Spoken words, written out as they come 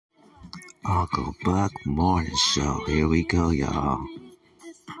Uncle Buck Morning Show. Here we go, y'all.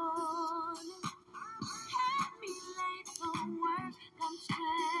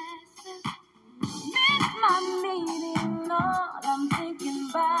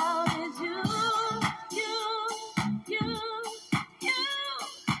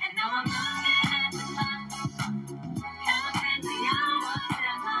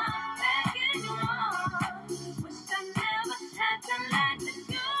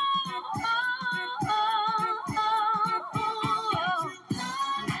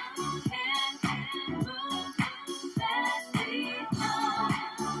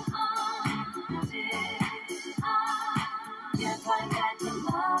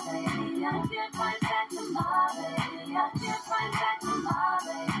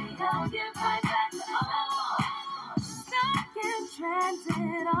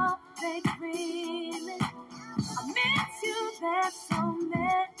 Transit off, they screaming. I miss you, there's so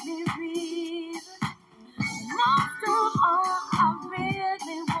many reasons. Most of all, I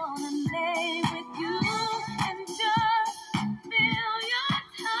really wanna lay with you and just feel your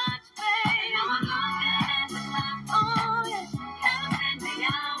touch, babe. I'm looking at the clock, oh yeah, counting the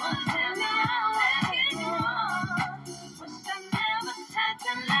hours till the hour is gone. Wish I never had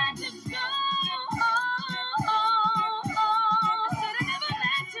to let you go.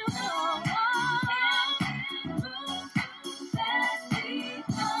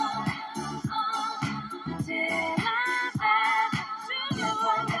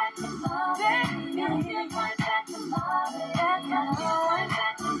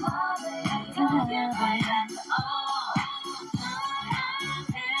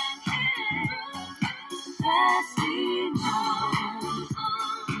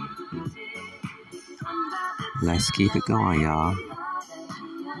 Let's keep it going, y'all.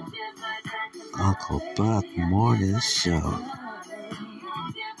 Uncle Buck Morning Show.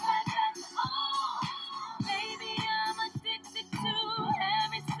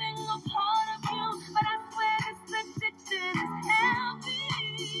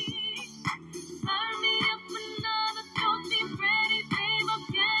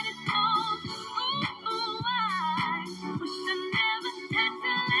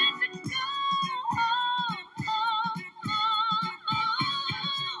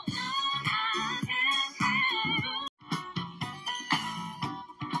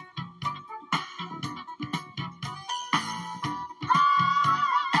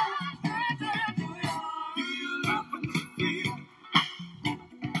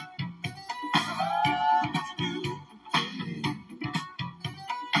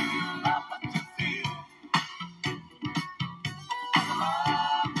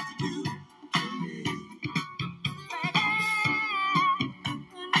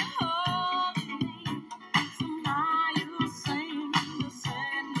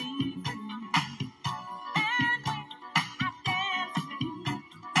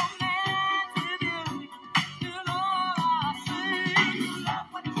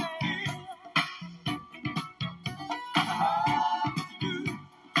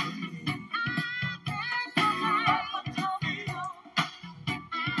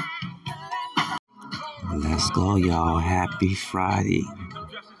 Let's go, y'all. Happy Friday.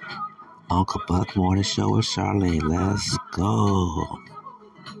 Uncle Buck Morning Show with Charlene. Let's go.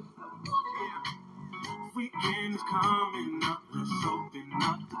 Weekend is coming up. Let's open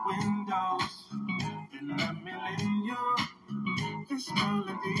up the windows and let me lend you this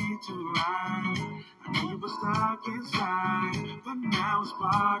melody to ride. I know you were stuck inside, but now it's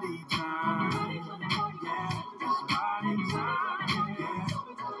party time. Yeah, it's party time. Yeah.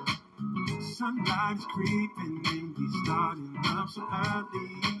 Sunlight is creeping and we starting up so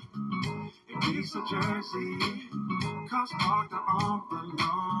early. And we so Jersey, cars parked out on the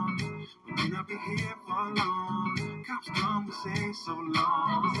lawn. We may not be here for long. Cops come to say so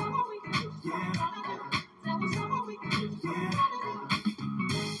long. Yeah, yeah.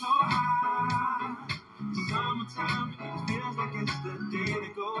 So high, it's summertime. It feels like it's the day to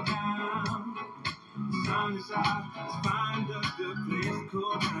go down. The sun is out, let's find a good place to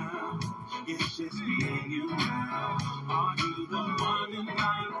cool down. It's just me and you now. Are you the one in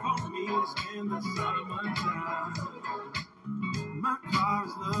line for me to spend the summertime? My car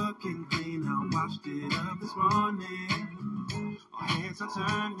is looking clean, I washed it up this morning. Our heads are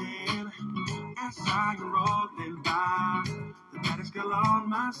turning as I am rolling by. The baddest girl on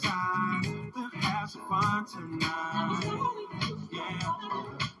my side, we'll have some fun tonight. Yeah.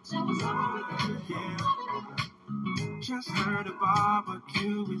 Yeah. Just heard a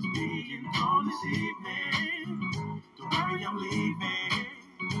barbecue is being thrown this evening. Don't worry, I'm leaving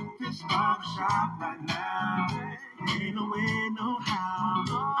this barbershop right now. Ain't no way, no how.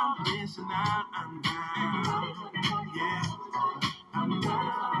 I'm missing So now I'm down. Yeah, I'm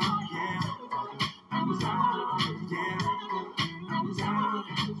down. Yeah, I'm down. Yeah, I'm down.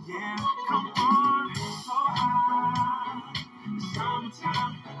 Yeah, come on. So high.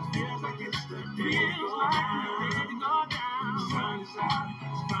 Summertime. Feels like it's the day to go down. The sun is out.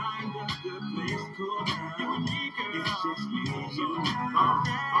 Let's find a good place to cool down. You and me, girl. It's just me and you now.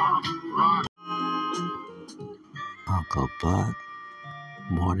 Uncle Buck,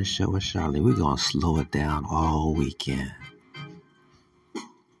 morning show with Charlie. We're going to slow it down all weekend.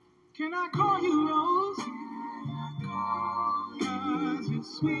 Can I call you Rose? 'Cause you're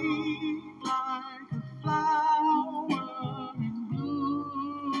sweet like a flower in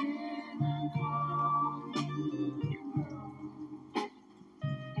bloom.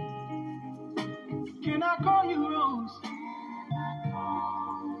 Can I call you Rose?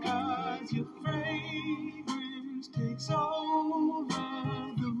 'Cause your fragrance takes over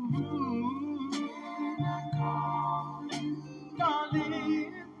the room.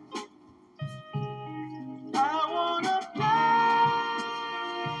 Darling, I wanna plant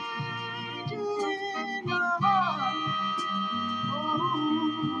you in my heart.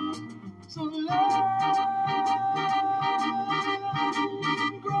 Oh, so let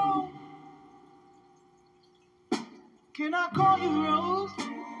it grow. Can I call you Rose?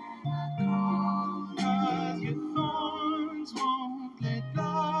 'Cause your thorns won't let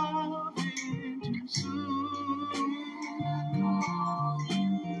love in too soon.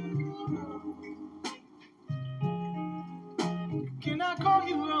 Can I call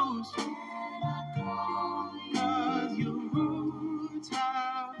you Rose? 'Cause your roots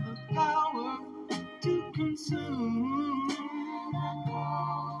have the power to consume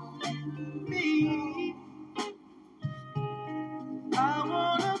me. I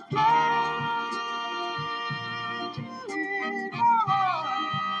wanna plant you in my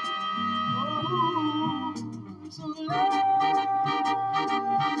heart. Oh, so let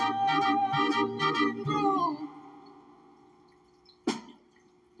it grow.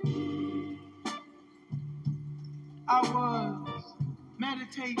 I was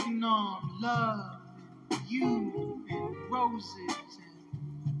meditating on love, you and roses, and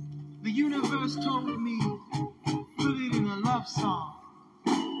the universe told me put it in a love song.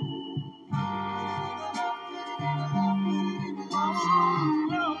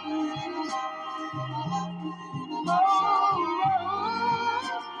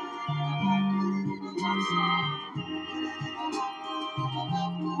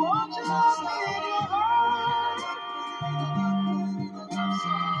 Won't you love me in your heart?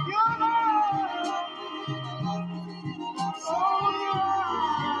 Your love. Oh,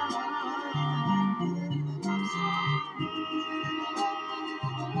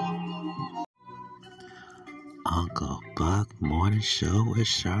 Uncle Buck, morning show with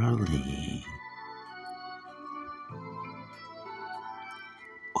Charlie.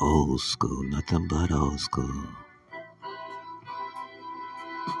 Old school, nothing but old school.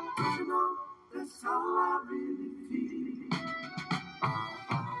 that's how I really feel.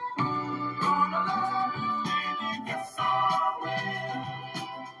 Gonna love you, baby, yes I will.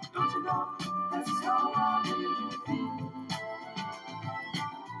 Don't you know that's how I really feel.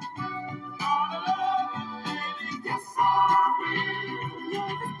 Gonna love you, baby, yes I will.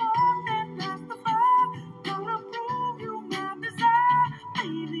 You're the spark that lights the fire. Gonna prove you my desire,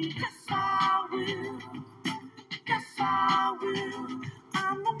 baby. Yes, I will. Yes, I will.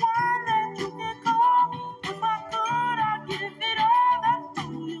 I'm the one that you can call. If I could, I'd give it all up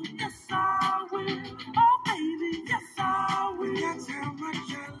to you. Yes, I will. Oh, baby, yes, I will. That's how much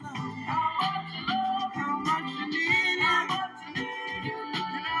I love you. How much you need it.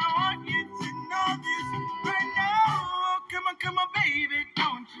 And I want you to know this right now. Come on, baby,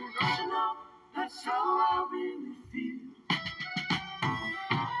 don't you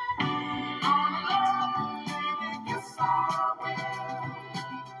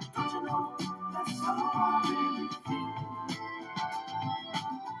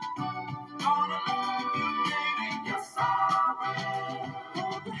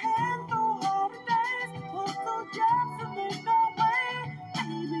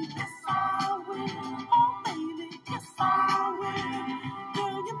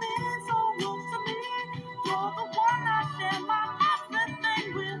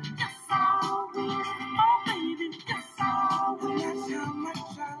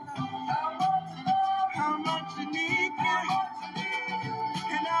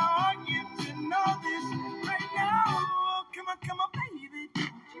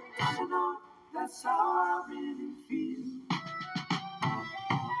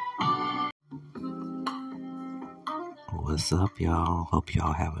what's up, y'all? Hope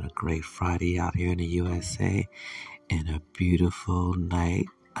y'all having a great Friday out here in the USA and a beautiful night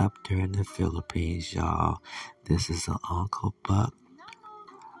up there in the Philippines, y'all. This is the Uncle Buck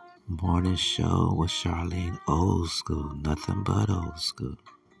morning show with Charlene. Old school, nothing but old school.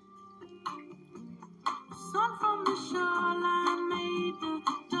 Sun from the shoreline made the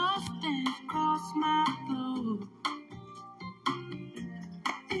dust dance across my throat.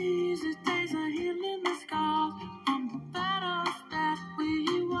 Easy days are healing the scars from the battles that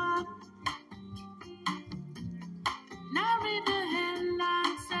we won. Now read the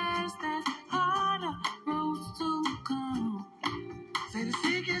headline says there's harder roads to come. Say the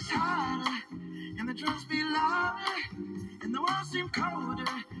sea gets harder, and the drums be louder, and the world seem colder,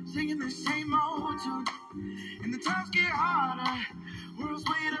 singing the same old tune. And the times get harder, world's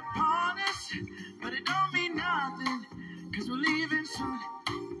wait upon us, but it don't mean nothing, cause we're leaving soon.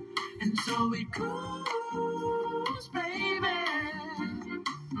 And so we cruise, baby,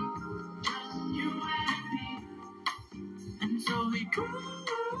 just you and me. And so we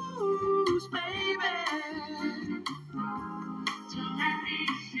cruise, baby, to let me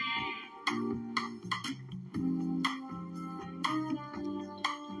see.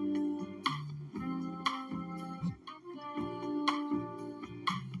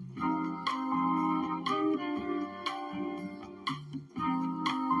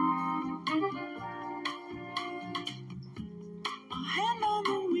 A hand on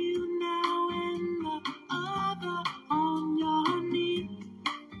the wheel now and the other on your knee.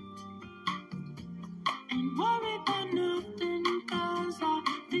 Ain't worried about nothing cause I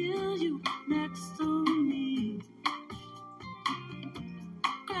feel you next to me.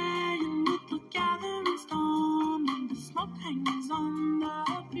 Crying with the gathering storm and the smoke hangs on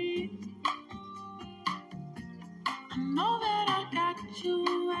the breeze. I know that I got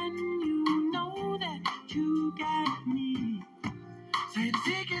you and you know that you got me. Say the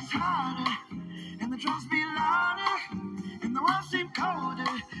sea gets harder, and the drums be louder, and the world seem colder,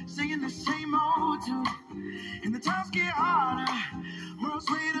 singing the same old tune. And the times get harder, world's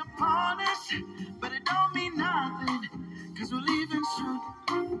wait upon us, but it don't mean nothing, cause we're leaving soon.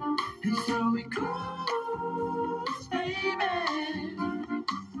 And so we cruise, baby,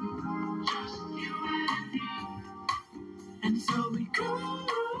 just you and me. And so we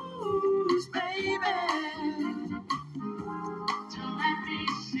cruise, baby, to let me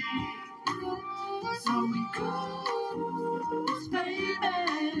see. So we cruise, baby,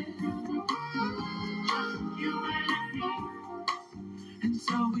 just you and me. And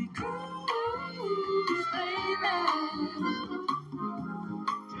so we cruise, baby,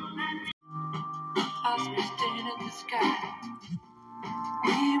 to let me. As we stared at the sky,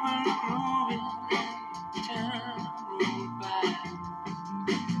 we were growing and time rolled by.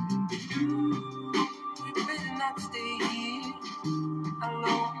 We better not stay here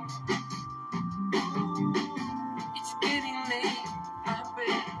alone. It's getting late, I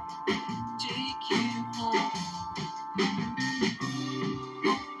better take you home.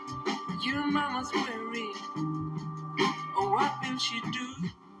 Your mama's worried, oh what will she do?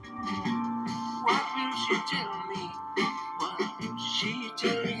 What will she tell me? What will she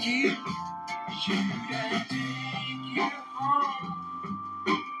tell you? Should I take you home?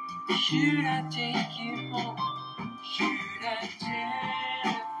 Should I take you home? Should I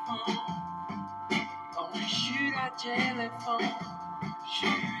telephone? Or should I telephone?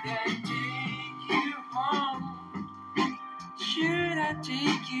 Should I take you home? Should I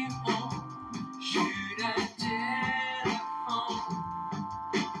take you home? Should I telephone?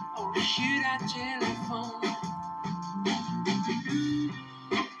 Or should I telephone?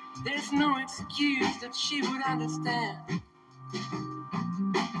 There's no excuse that she would understand.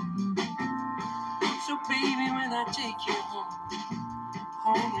 So baby, when I take you home,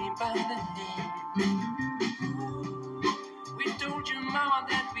 hold me by the hand. We told your mama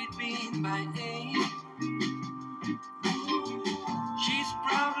that we'd be by 8. She's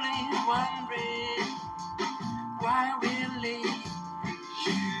probably wondering why we're late.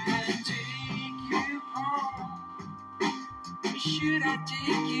 Should I take you home? Should I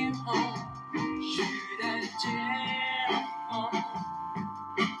take you home? Should I telephone?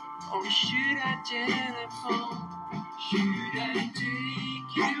 Or should I telephone? Should I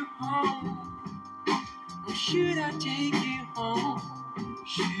take you home? Or should I take you home?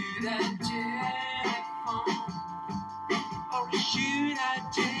 Should I telephone? Or should I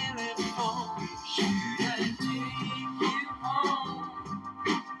telephone? Should I take you home?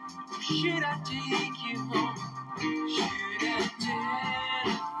 Or should I take you home? Should I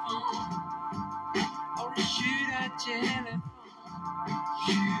telephone? Or should I telephone?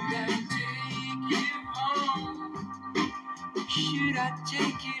 Should I take you home?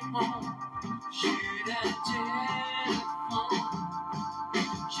 home? Should I telephone?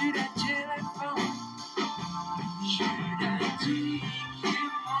 Should I telephone? Should I take you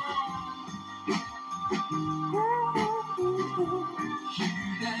home?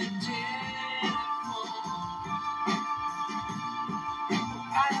 Should I telephone?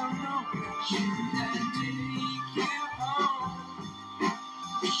 I don't know. Should I take you home?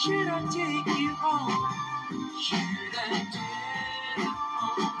 Should I take you home? Should I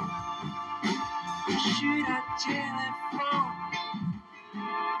telephone? Should I telephone?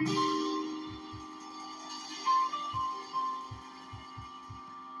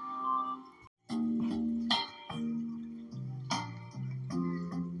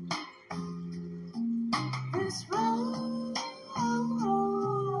 This road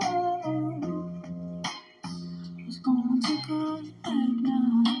is gonna take us back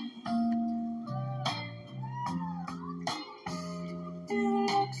now. You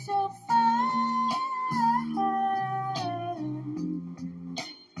look so fine,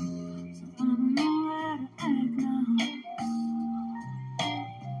 so I don't know where to act now.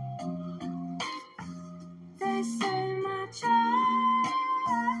 They say my child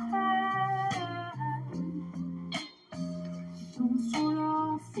don't fall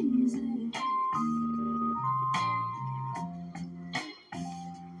off easy.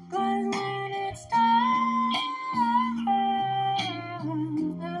 But when it's time,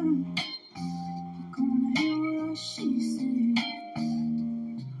 you're gonna hear what she said.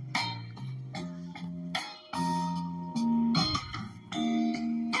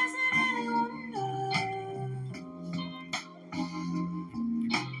 Is it any wonder?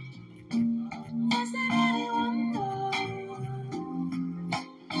 Is it any wonder?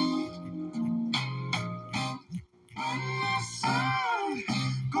 When the sun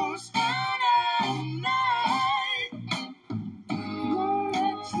goes down at night, won't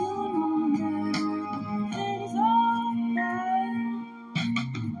let you know that everything's alright.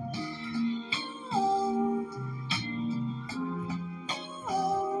 Oh,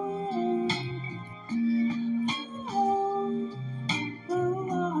 oh, oh,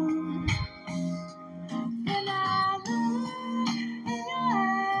 oh. When I look in your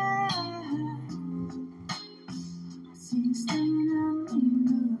eyes, I see you staring at me,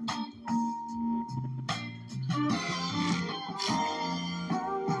 girl.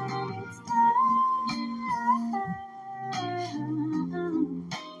 And when it's time, I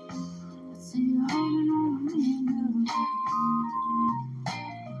see you holding on to me, girl.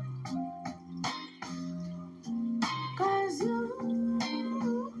 'Cause you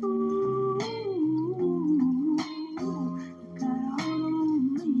got a hold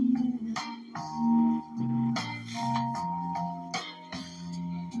on me, yeah.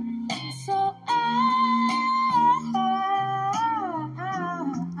 So I'm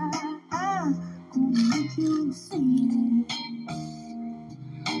gonna make you see it.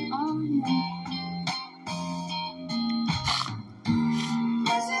 Oh yeah.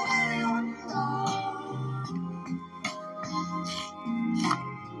 Is it any wonder?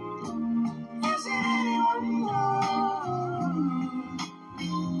 Is it any wonder?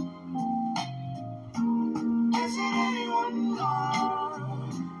 Is it any wonder?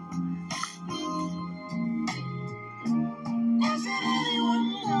 Is it any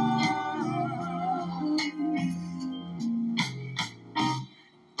wonder?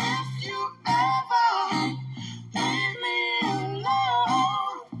 If you ever leave me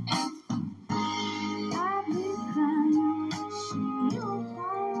alone, I'll be crying, wishing you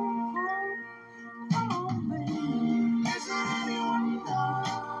home. Oh, baby. Is it any wonder?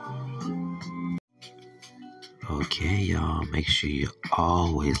 Okay, y'all, make sure you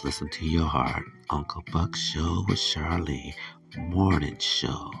always listen to your heart. Uncle Buck Show with Charlene, morning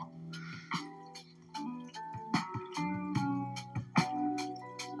show.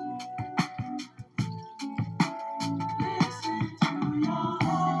 Listen to your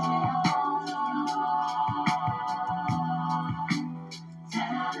heart.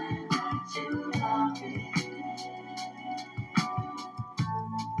 Tell it that you love it.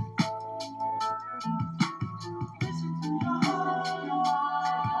 Listen to your heart.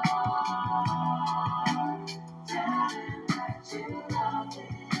 Tell it that you love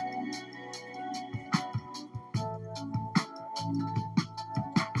it.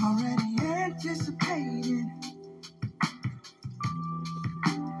 Already anticipating.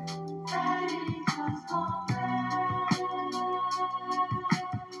 Ready to fall back.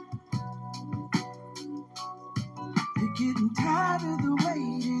 You're getting tired of the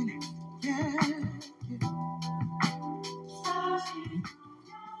waiting. Yeah, yeah.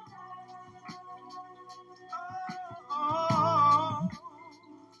 Oh,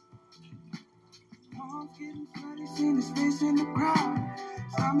 getting funny, seeing his face in the crowd.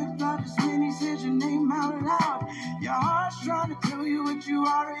 Stomach flutters when he says your name out loud. Your heart's trying to tell you what you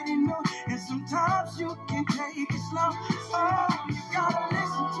already know, and sometimes you can take it slow. Oh, you gotta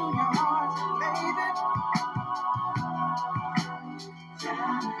listen to your heart, baby.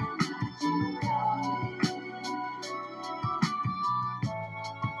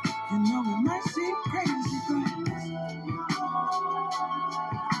 You know it might seem crazy, but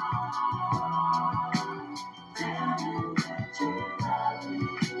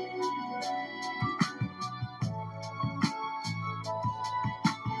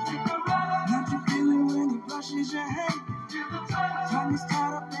not you feeling when he brushes your hair. Tongue is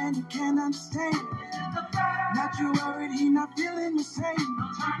tied up and you can't understand. Not you worried, he not feeling the same.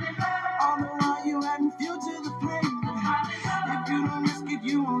 All the while you adding fuel to the flame. If you don't risk it,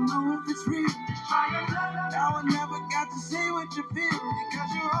 you won't know if it's real. Now I never got to say what you feel,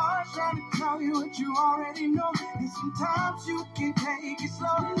 because your heart's trying to tell you what you already know. And sometimes you can take it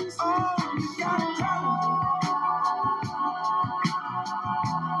slow. Oh, you gotta tell him.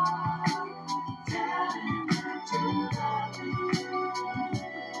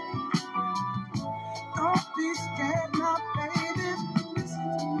 Don't be scared now, baby.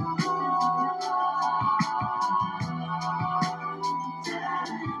 Listen to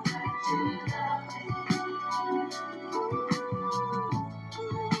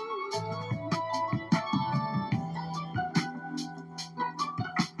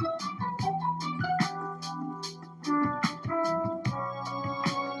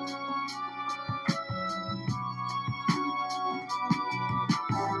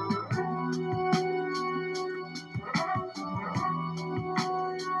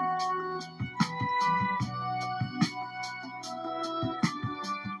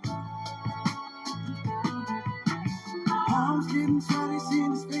my Palms getting sweaty,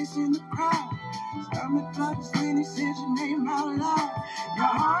 seeing his face in the crowd. Stomach flutters when he says your name out loud. Your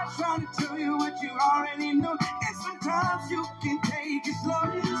heart's trying to tell you what you already know, and sometimes you can take it slow.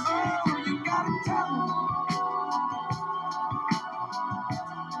 Oh, you gotta tell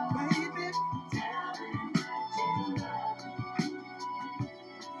him, baby.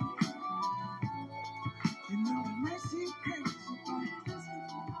 You know it may seem crazy, but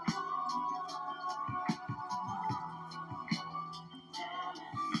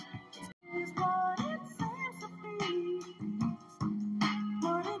Is what it seems to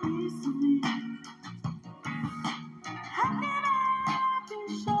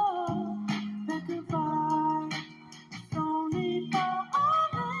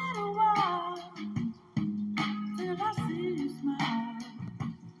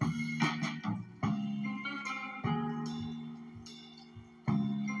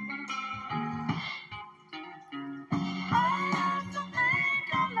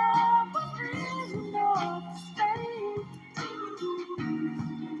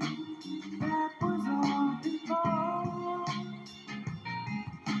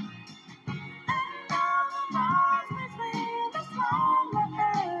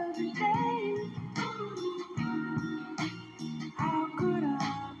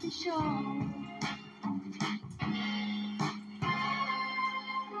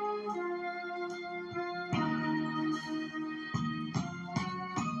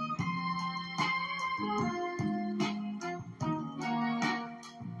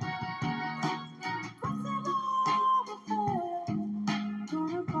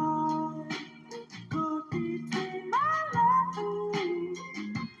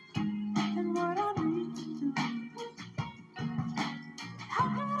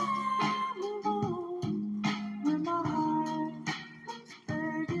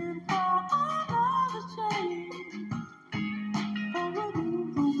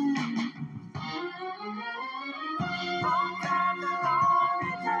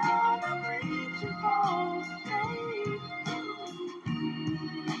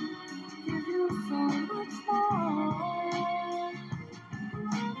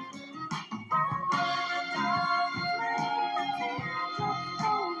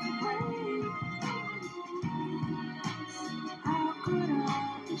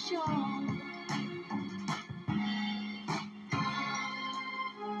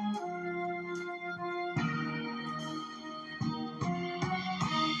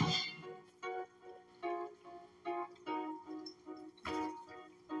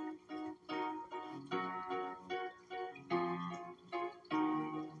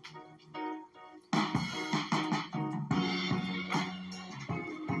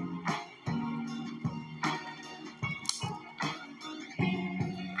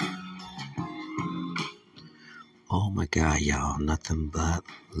God, y'all. Nothing but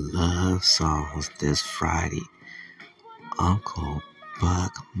love songs this Friday. Uncle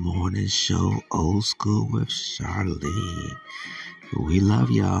Buck Morning Show, Old School with Charlene. We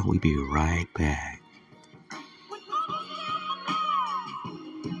love y'all. We be right back.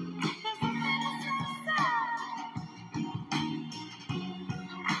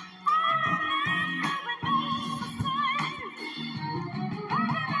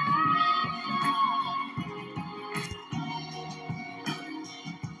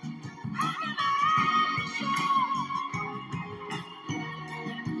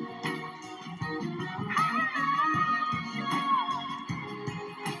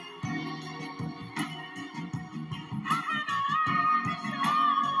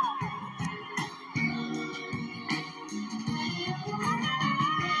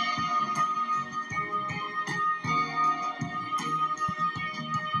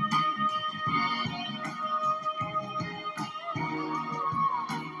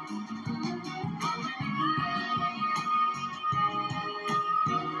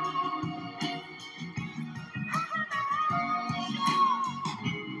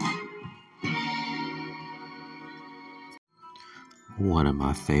 One of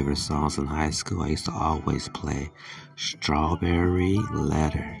my favorite songs in high school, I used to always play Strawberry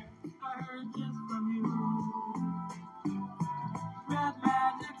Letter. I heard just from you. Red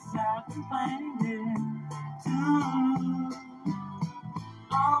magic sat and playing it too.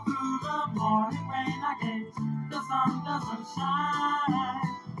 All through the morning rain, I guess the sun doesn't shine.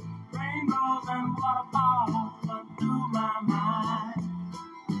 Rainbows and waterfalls run through my mind.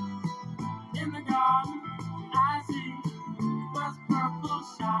 In the garden, I see west purple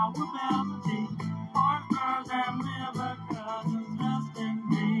shower velvety, orange birds and river cousins dressed in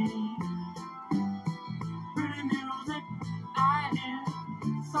green. Pretty music I hear,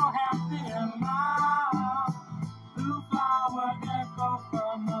 so happy and loud. Blue flower echo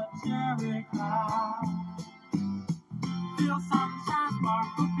from a cherry cloud. Feel sunshine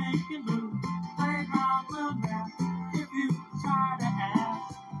sparkle pink and blue. Playground will laugh if you try to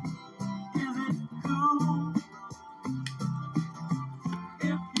ask, is it cool?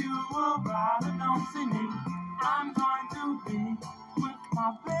 If you arrive and don't see me, I'm going to be with my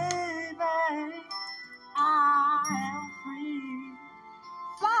baby. I am free,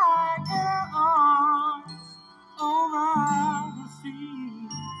 flying in her arms over the sea.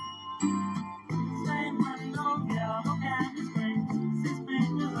 Same window, yellow candy screen, 6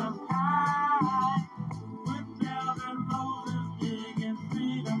 fingers up high, with velvet roses big and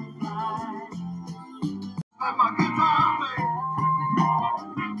freedom fly. Let my guitar play.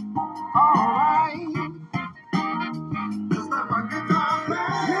 All right. Just let my guitar play.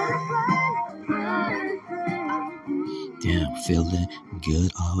 Damn, feeling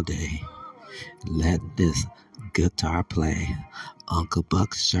good all day. Let this guitar play. Uncle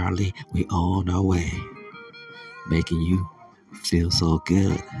Buck, Charlie, we on our way. Making you feel so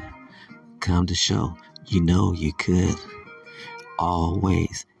good. Come to show, you know you could.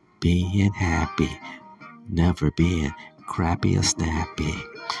 Always being happy. Never being crappy or snappy.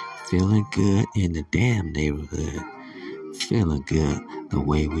 Feeling good in the damn neighborhood. Feeling good the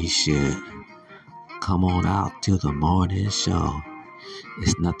way we should. Come on out to the morning show.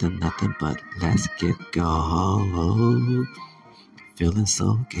 It's nothing but let's get go. Feeling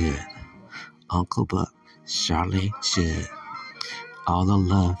so good. Uncle Buck, Charlene should. All the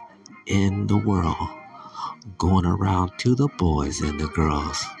love in the world going around to the boys and the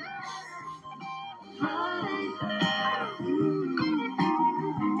girls.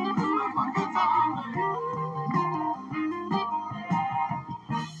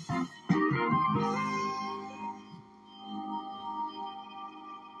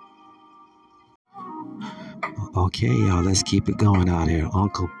 Okay, y'all, let's keep it going out here.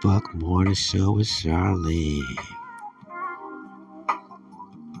 Uncle Buck Morning Show with Charlene.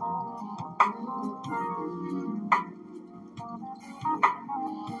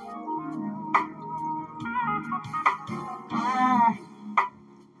 I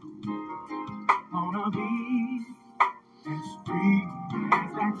wanna be as free as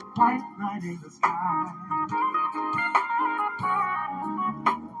that white light in the sky.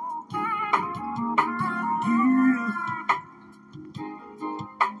 You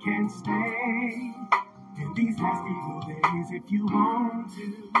can stay in these last evil days if you want to.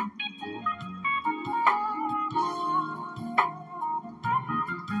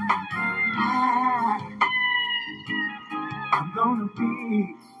 I'm gonna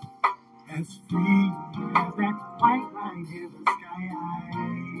be as free as that white light in the sky.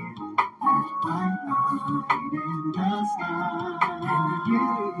 That white light in the sky. And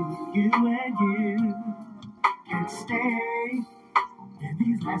you and you can stay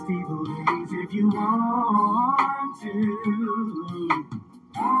nasty ways if you want to.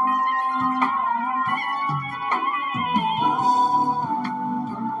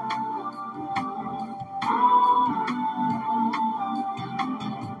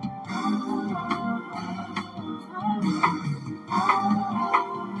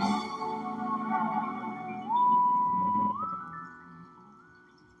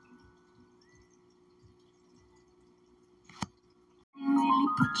 Really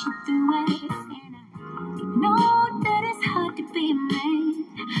put you through it, and I know that it's hard to be a man,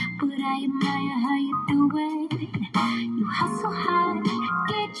 but I admire how you do it. You hustle hard,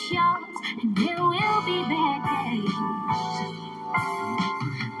 get yours, and there will be bad days.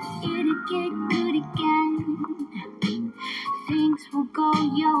 It'll get good again. Things will go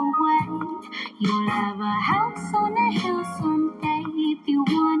your way. You'll have a house on a hill someday if you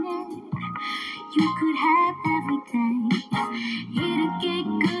want it. You could have everything. It'll get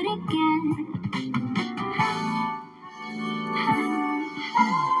good again.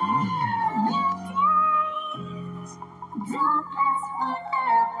 Days don't last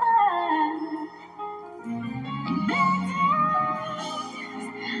forever. Bad days,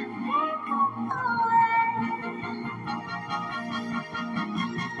 they go away.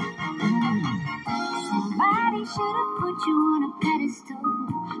 Somebody should have put you on a pedestal,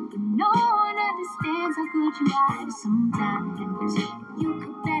 but no one understands how good you are sometimes. You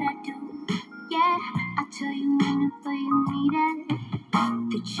could bet I do. Yeah, I'll tell you whenever you need it.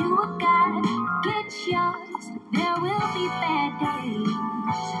 That you a god, get yours. There will be bad days.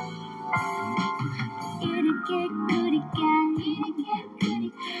 It'll get good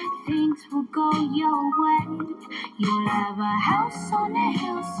again. Things will go your way. You'll have a house on a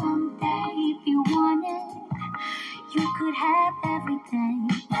hill someday if you want it. You could have everything.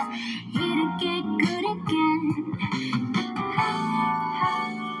 It'll get good again.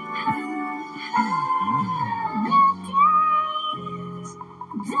 Bad days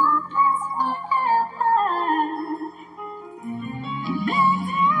don't last forever. Bad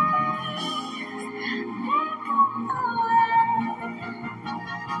days, they go away.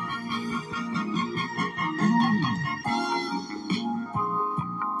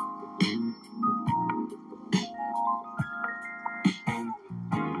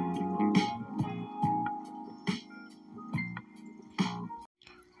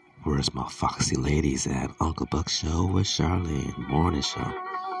 Where's my foxy ladies at? Uncle Buck Show with Charlene. Morning show.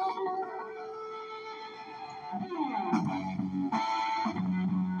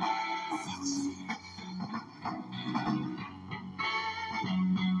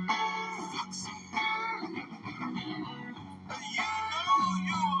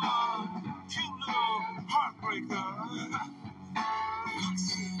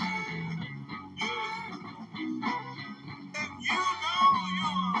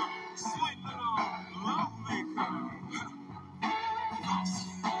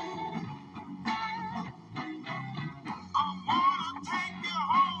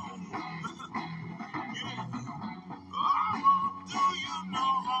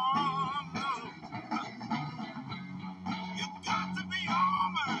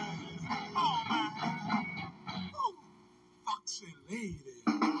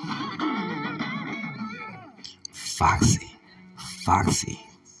 Foxy, Foxy,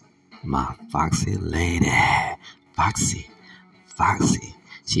 my foxy lady. Foxy, Foxy,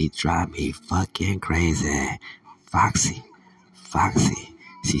 she drive me fucking crazy. Foxy, Foxy,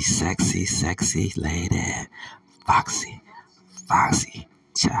 she sexy, sexy lady. Foxy, Foxy,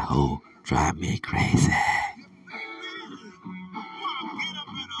 Chaho drive me crazy.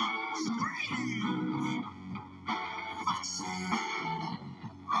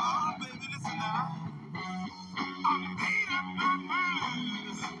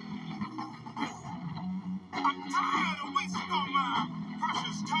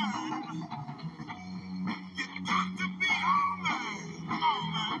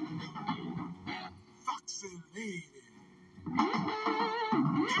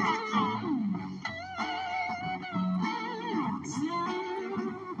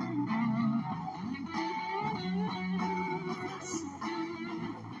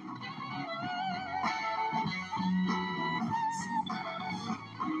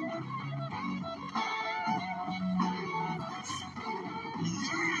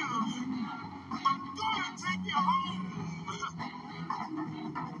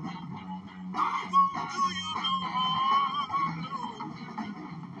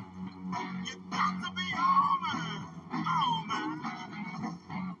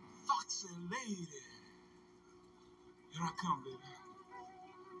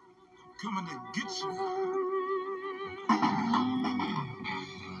 Coming to get you.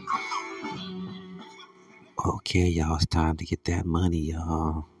 Okay, y'all, it's time to get that money,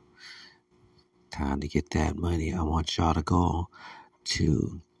 y'all. Time to get that money. I want y'all to go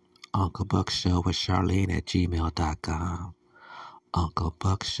to Uncle Buck Show with Charlene at gmail.com. Uncle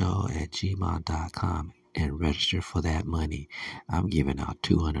Buck Show at gmail.com and register for that money. I'm giving out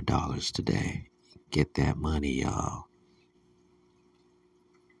 $200 today. Get that money, y'all.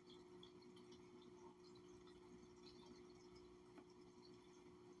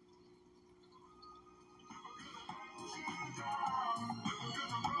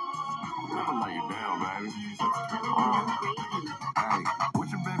 Never lay you down, baby. Hey, with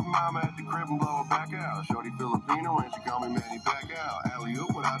your baby mama at the crib and blow her back out. Shorty Filipino and she call me Manny Pacquiao. Alley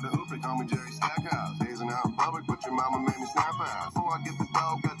oop without the hoop, they call me Jerry Stackhouse. Hazing out in public, but your mama made me snap out. Before I get the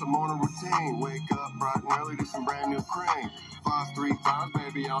dog, got the morning routine. Wake up bright and early to some brand new cream. Floss 3 times,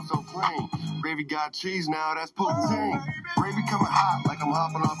 baby, I'm so clean. Gravy got cheese now, that's poutine. Gravy coming hot like I'm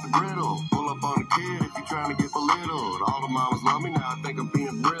hopping off the griddle. Pull up on a kid if you trying to get belittled. All the mamas love me now, I think I'm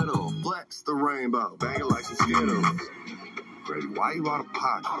being brittle. Flex the rainbow, bang it like some Skittles. Gravy, why you out of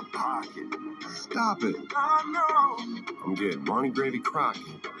pocket? Out of pocket. Stop it. I know. I'm getting money, Gravy Crockett.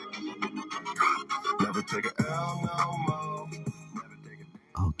 Never take a L no more.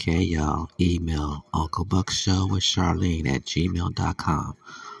 Okay, y'all. Email Uncle Buck Show with Charlene at gmail.com.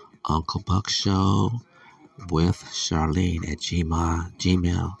 Uncle Buck Show with Charlene at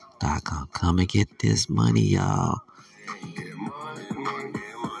gmail.com. Come and get this money, y'all. Get money, get money,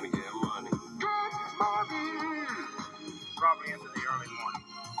 get money, get money. Good money. Probably into the early morning.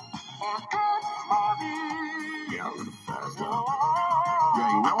 Good money. Yeah, I live a fast life. Yeah,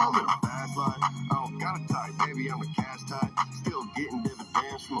 you know I live a fast life. I don't got a type, baby, I'm a cash type. Still getting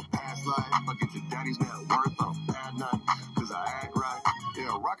dividends from a past life. I get your daddy's net worth on a bad night, cause I act right.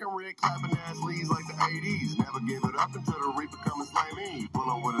 Yeah, rockin' red, clapping ass leads like the 80s. Never give it up until the reaper come and slay me. Pull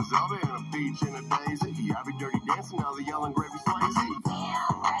up with a Zelda and a beach and a daisy. I be dirty dancing, all the yelling Gravy Swayze.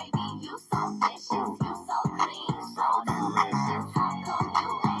 Damn, baby, you so vicious, you so clean, so delicious. How come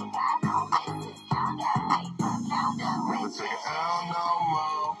you ain't got no misses? Count that paper, count that Never riches. take a L no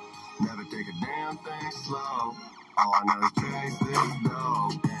more. Never take a damn thing slow. All I know is chase